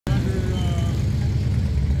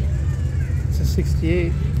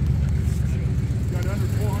68. Got under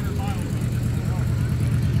 400 miles.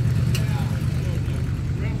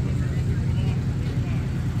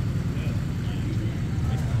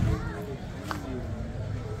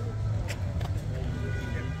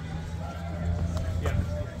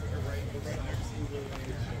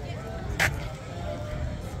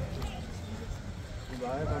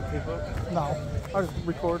 Live on Facebook? No, I just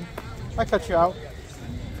record. I cut you out.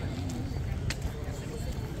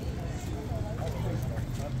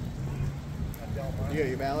 You got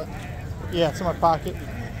your ballot? Yeah, it's in my pocket.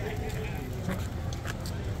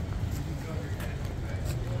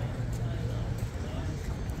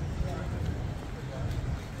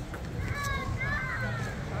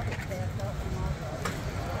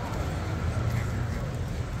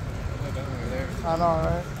 I know,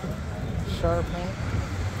 right? Sharp, man.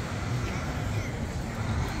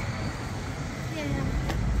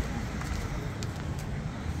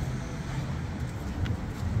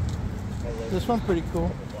 This one's pretty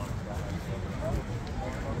cool.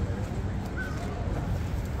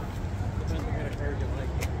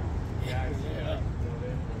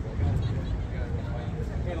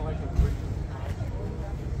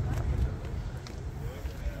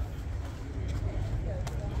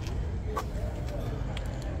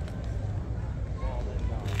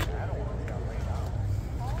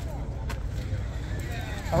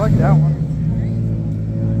 I like that one.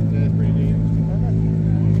 That's pretty neat.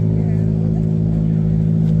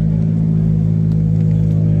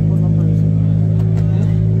 What number is it?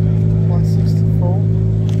 164.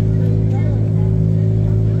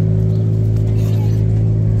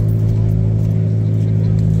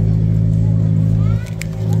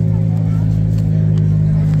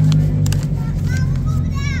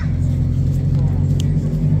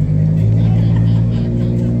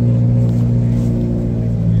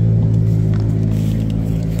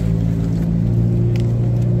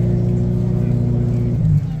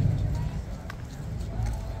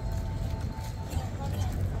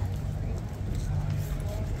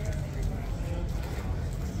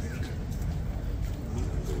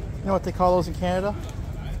 You know what they call those in Canada?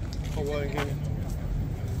 Oh, what again?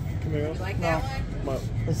 Camaro? Like No. that one? What?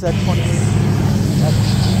 It's that 28.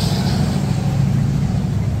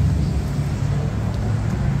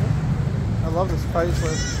 I love this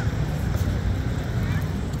Chrysler.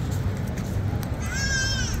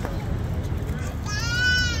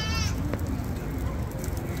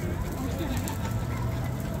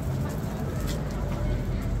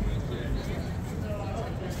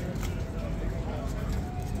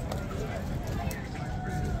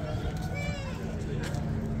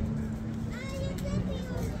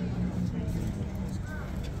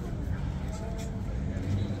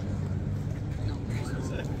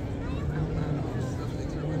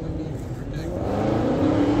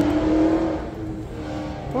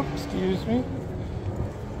 Oh, excuse me.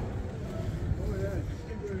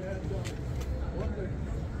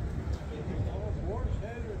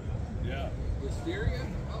 Yeah. Listeria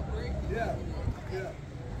outbreak? Yeah. Yeah.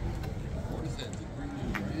 What is that? The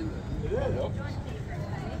premium brand? It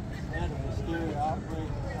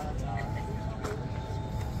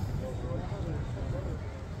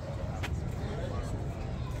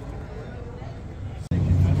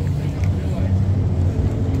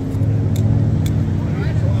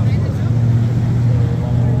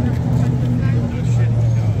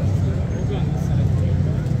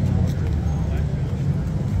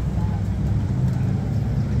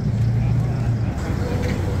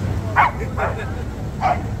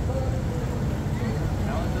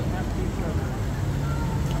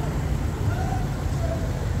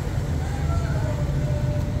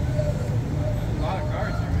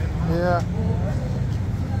Yeah.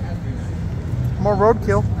 More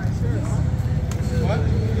roadkill. What?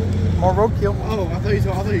 More roadkill. Oh, I thought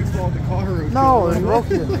you called the car road. No, it's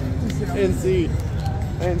roadkill. I didn't see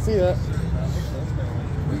that.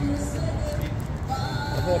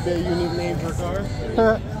 That'd be a unique name for a car.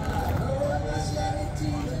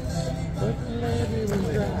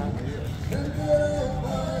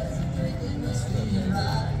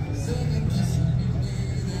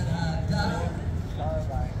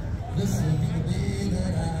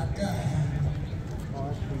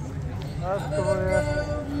 That's cool, yeah.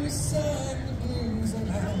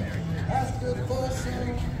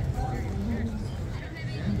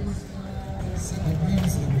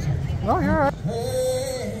 No, you're right.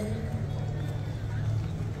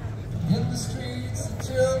 In the streets, the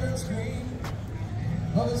children scream,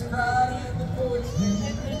 mothers cry in the porch room.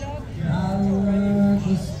 Not a word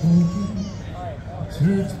was spoken.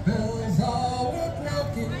 Church bells all were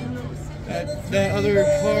broken. that other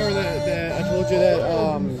car that I told you that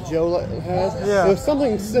Joe has. Yeah. It was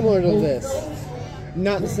something similar to this.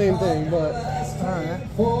 Not the same thing, but Alright.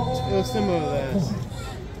 it was similar to this.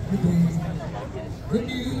 The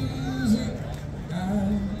music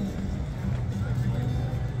died.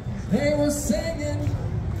 They were singing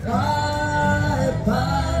bye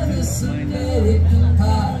bye Miss American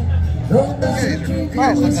Pie.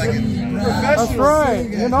 That's right.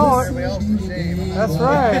 You know it. That's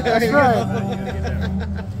right. That's right.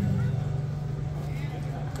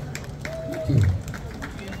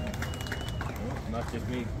 Not just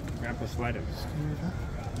me. Grandpa sweating.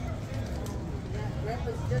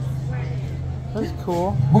 That's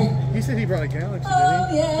cool. He said he brought a Galaxy, Oh,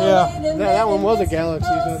 didn't he? Yeah. That one was a Galaxy,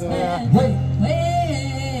 so I thought. Yeah.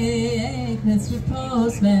 Wait, Mr.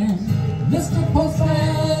 Postman. Mr.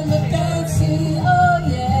 Postman, the fancy, oh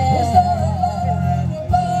yeah.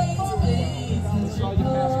 Wait, Mr.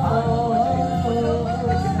 Postman.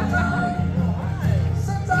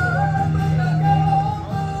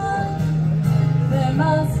 There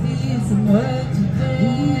must be some word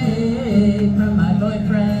today from my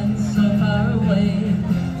boyfriend so far away.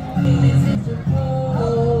 Mr. Postman.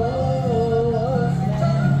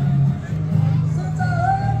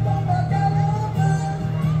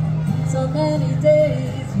 So many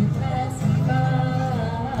days you pass me by,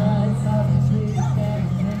 saw the trees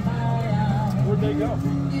standing in my eyes. Where'd they go?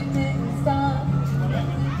 You didn't stop, make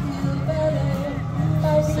me feel better.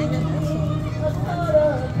 By singing me a photo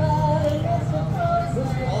of mine, Mr.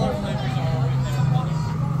 Postman.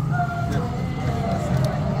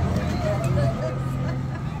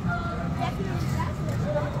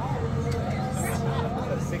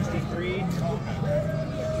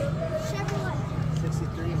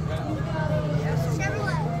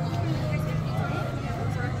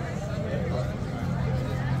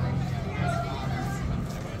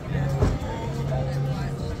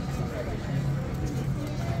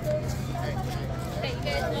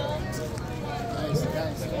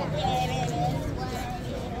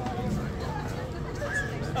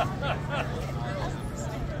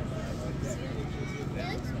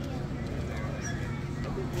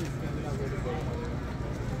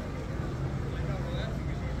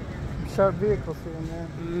 Sharp vehicles here and there.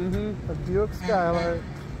 Mm-hmm. A Buick Skylark.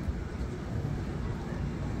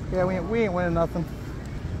 Yeah, we ain't winning nothing.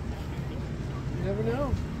 You never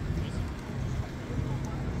know.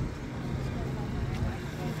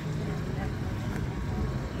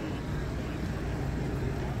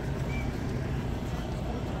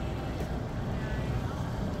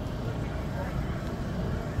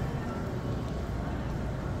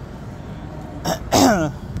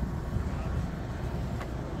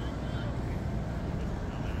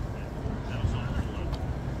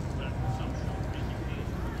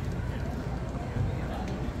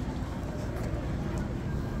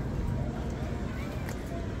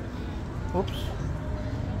 Oops.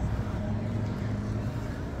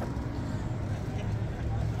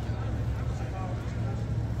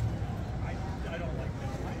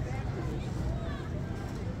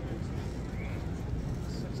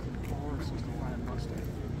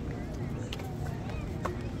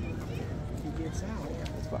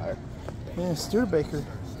 It's fire. Yeah, Studebaker.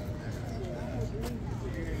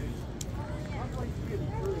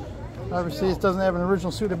 Obviously, it doesn't have an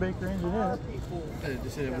original Studebaker engine in it.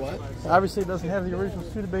 Just said what? Obviously, it doesn't have the original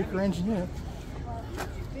Studebaker engine in it.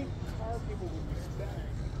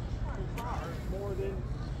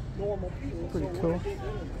 Pretty cool.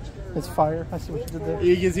 It's fire. I see what you did there.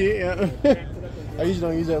 You can see it, yeah. I usually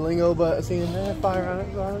don't use that lingo, but seeing fire on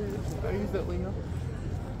it, so I use that lingo.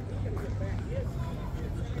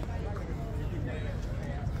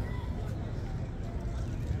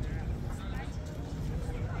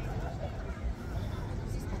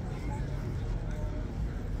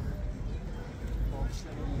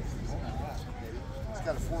 It's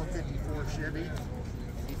got a 454 Chevy.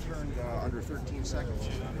 He turned under 13 seconds.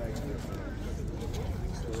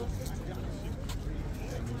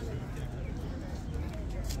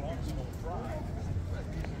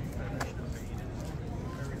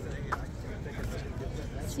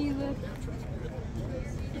 See you later.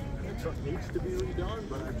 The truck needs to be redone,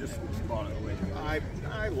 but I just bought it away.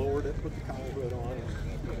 I lowered it, put the cowl hood on, and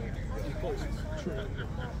replaced it.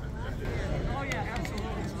 Oh yeah,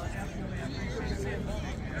 absolutely.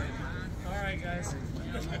 All right, guys.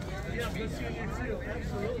 Yeah, good seeing you too.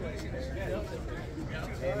 Absolutely.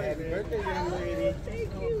 Happy birthday, young lady.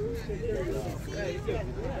 Thank you.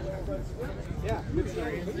 Yeah, good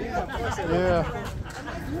story. Yeah.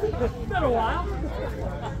 It's been a while.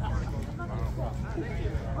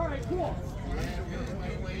 All right, cool.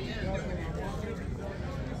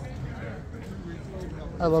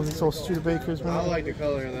 I love these old Studebakers, man. I like the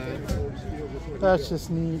color of that. That's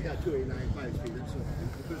just neat. got 2895 speeders, so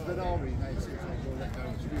there's been all the United States like going that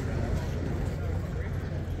down the street.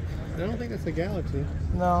 I don't think that's a Galaxy.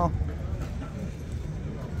 No.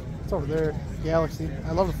 It's over there. Galaxy.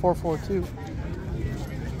 I love the 442.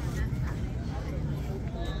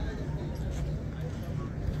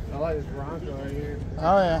 I like this Bronco right here.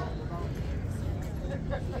 Oh, yeah.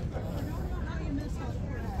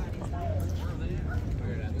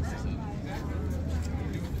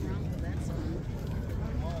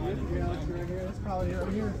 Galaxy right here. That's probably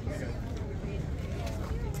right here.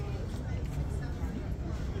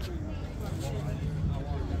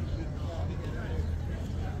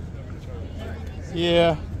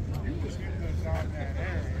 Yeah.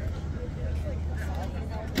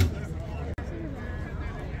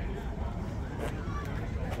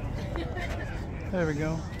 There we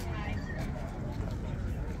go.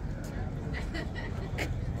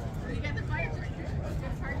 You got the fire truck.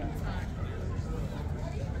 Good parking spot.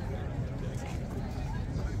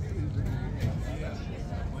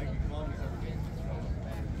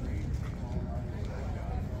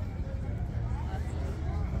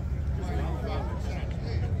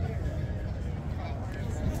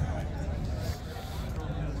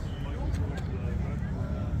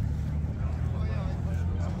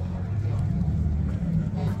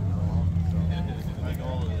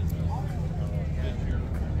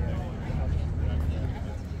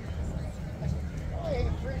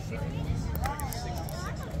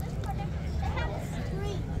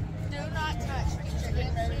 Do not touch. Get your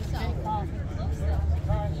hands to yourself.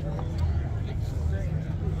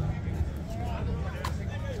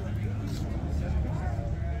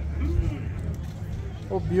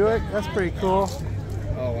 Oh, Buick. That's pretty cool.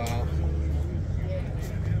 Oh, wow.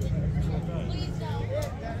 Please don't.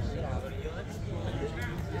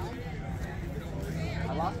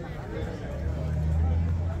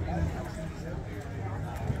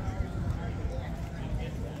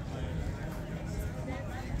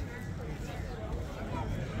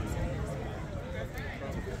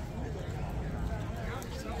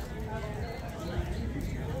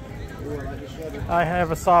 I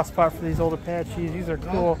have a soft spot for these old Apaches. These are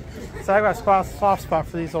cool. So I got a soft spot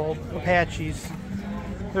for these old Apaches.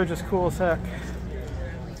 They're just cool as heck.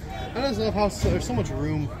 I just love how there's so much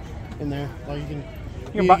room in there. Like you can,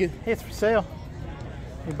 You can buy, hey, it's for sale.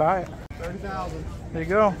 You buy it. 30,000. There you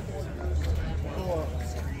go.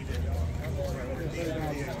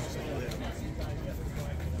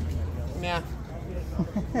 Nah.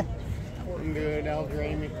 I'm good. That'll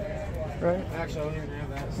drain me. Right? Actually, I don't even have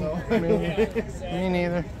that. So. Me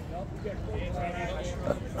neither. Because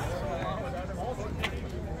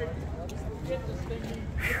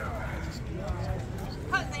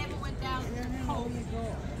they haven't went down to the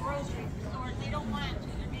grocery store. They don't want to.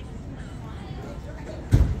 They're making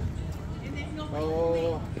and then nobody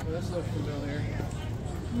Oh, this looks familiar.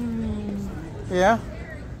 Yeah?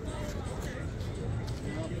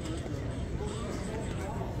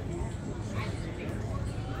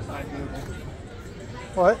 Nice vehicle.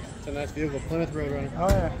 What? It's a nice vehicle. Plymouth Roadrunner. Oh,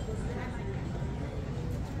 yeah.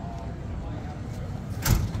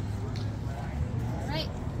 Right.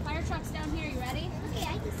 Fire truck's down here. You ready? Okay,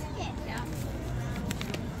 I can see it. Yeah.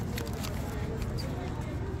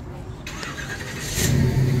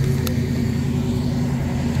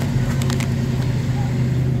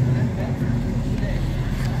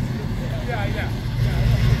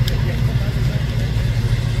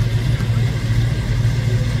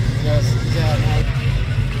 Yes, yeah,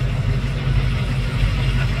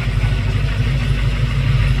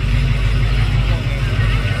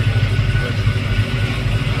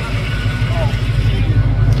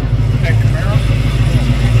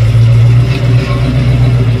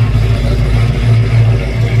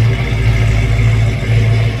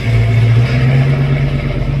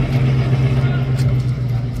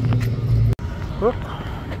 Whoop.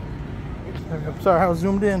 I'm sorry, I was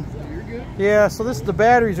zoomed in. Yeah, so the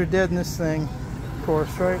batteries are dead in this thing, of course,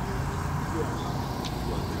 right?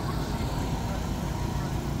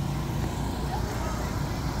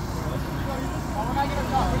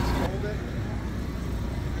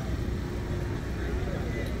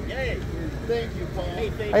 Thank you, Paul.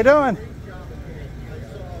 How you doing?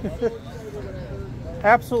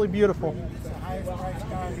 Absolutely beautiful. It's the highest price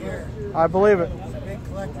car here. I believe it. It's a big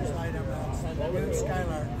collector's item. It's a new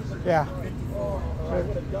Skylark. Yeah. 54.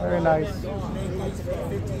 Very nice. Today dates the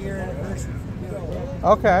 50-year anniversary for Buick.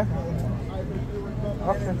 Okay.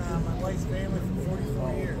 Been in my wife's family for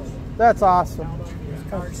 44 years. That's awesome. This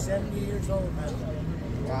car's 70 years old now.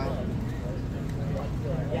 Wow.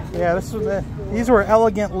 Yeah, these were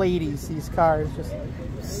elegant ladies, these cars. Just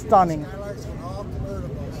stunning. Skylarks on all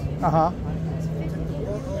convertibles. Uh-huh. Took the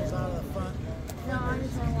portholes out of the front.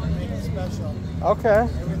 Make it special. Okay.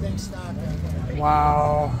 Everything's stock.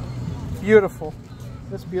 Wow. Beautiful.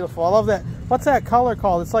 That's beautiful. I love that. What's that color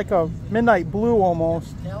called? It's like a midnight blue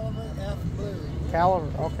almost. Caliber F Blue.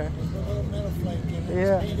 Caliber, okay. There's a little metal flake in it.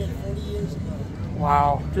 Yeah. It was painted 40 years ago.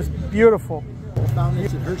 Wow. Just beautiful. I found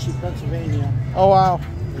this in Hershey, Pennsylvania Oh, wow.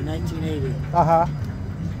 in 1980. Uh-huh.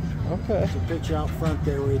 Okay. There's a picture out front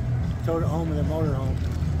there where he towed it home in a motorhome.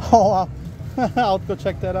 Oh, wow. I'll go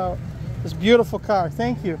check that out. This beautiful car.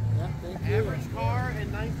 Thank you. Yeah, thank you. Average car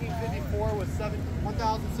in 1954 was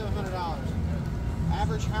 $1,700.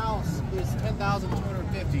 Average house is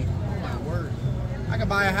 $10,250. Oh my word! I could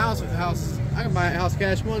buy a house with the house. I could buy a house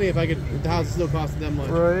cash money if the house still costed that much.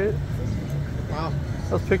 Right. Wow.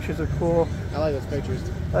 Those pictures are cool. I like those pictures.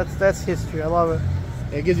 That's history. I love it.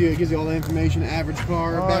 It gives you all the information. Average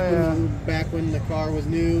car Oh, back when the car was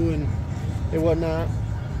new and whatnot.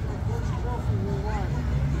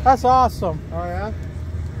 That's awesome. Oh yeah.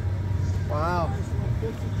 Wow.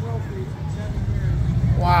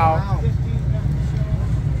 Wow.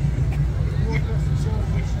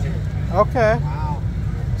 Okay. Wow.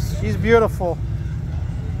 She's beautiful.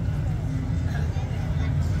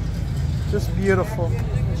 Just beautiful.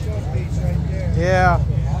 Yeah.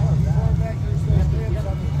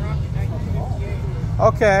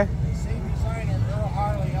 Okay. Same designer, Earl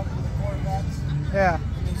Harley, up with the Corvettes Yeah.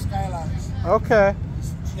 and the Skylarks. Okay.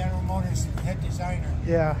 General Motors head designer.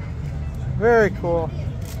 Yeah. Very cool.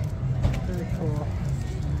 Very cool.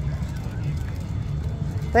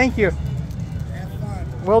 Thank you. Have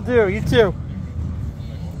fun. Will do. You too.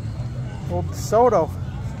 Old DeSoto.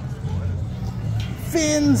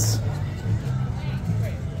 Fins.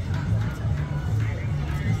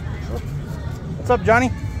 What's up, Johnny?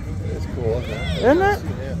 It's cool, Isn't it?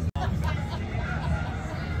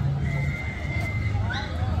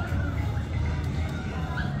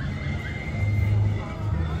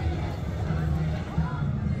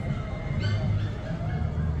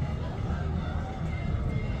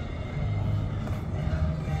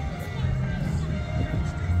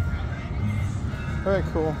 Very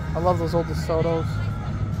cool. I love those old DeSotos.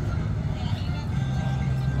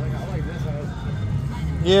 I like this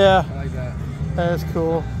house. Yeah, I like that. that is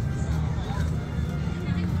cool.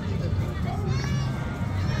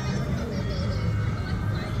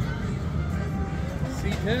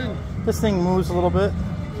 C10. This thing moves a little bit.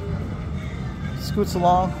 Scoots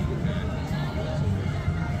along.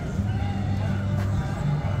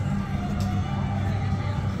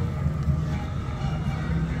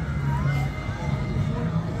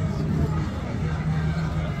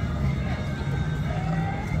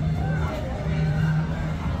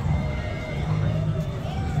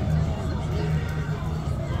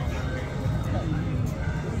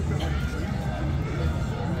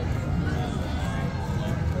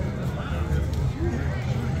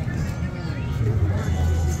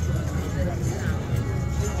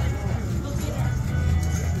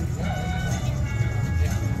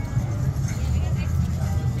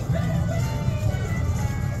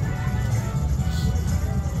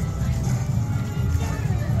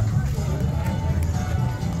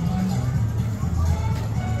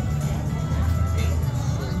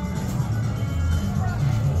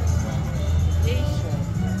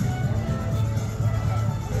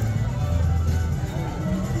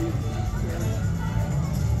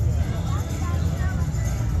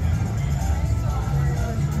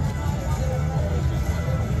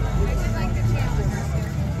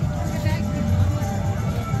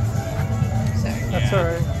 That's all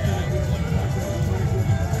right.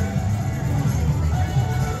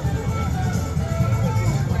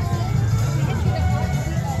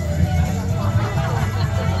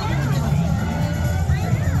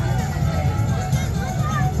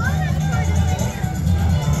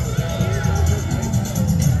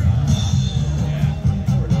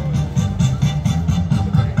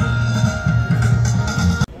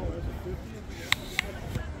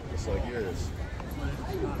 Just like yours.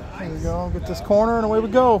 There we go. Get this corner and away we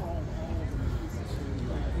go.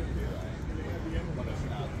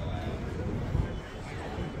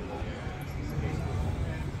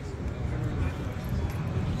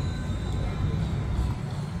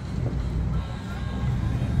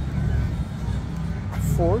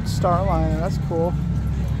 Ford Starliner. That's cool.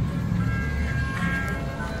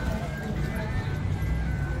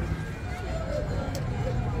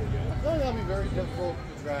 I feel like that'll be very difficult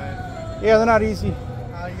to drive. Yeah, they're not easy.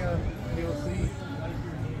 How you gonna be able to see?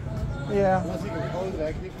 Yeah. Unless you can close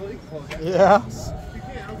that, can you close that? Yeah. You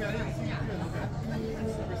can't. Okay, I didn't see you. Okay.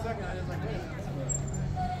 second, I was like, wait.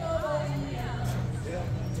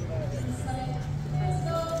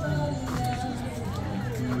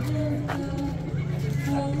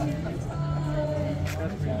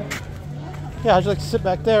 Yeah, I'd like to sit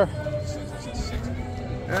back there.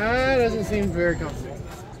 That doesn't seem very comfortable.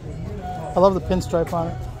 I love the pinstripe on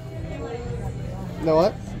it. No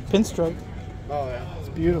what? Pinstripe. Oh yeah. It's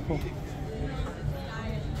beautiful.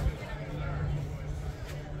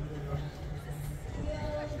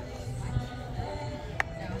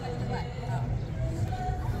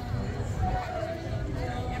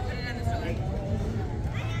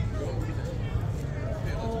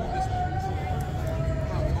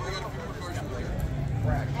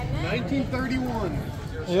 Wow. 1931.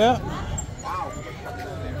 Yeah.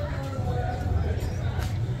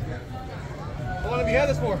 How long have you had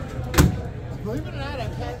this for? Believe it or not,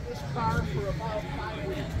 I've had this car for about 5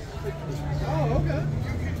 weeks. Oh, okay.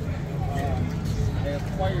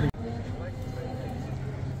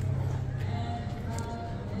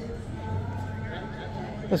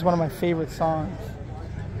 This is one of my favorite songs.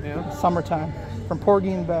 Yeah. Summertime from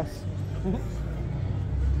Porgy and Bess.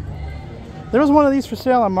 There was one of these for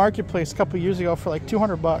sale on Marketplace a couple years ago for like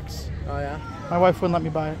 200 bucks. Oh yeah. My wife wouldn't let me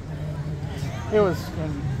buy it. It was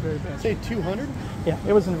in very bad shape. Say 200? Yeah,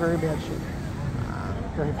 it was in very bad shape.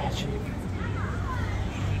 Very bad shape.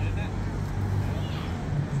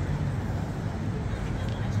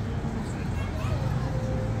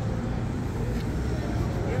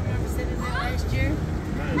 You remember sitting there last year?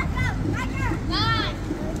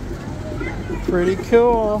 Pretty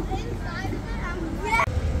cool.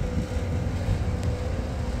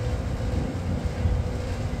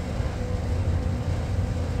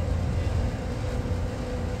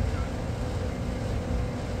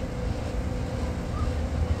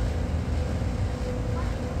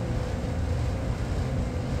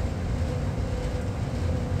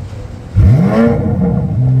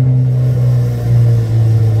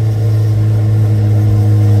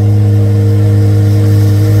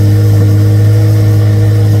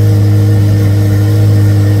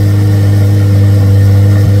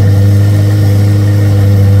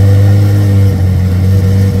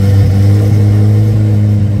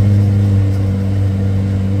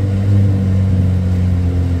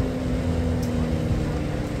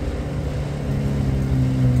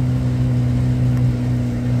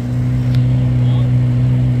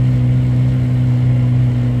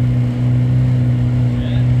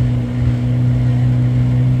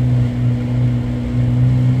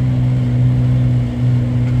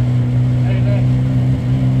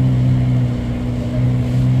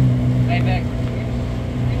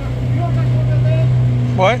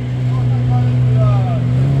 What?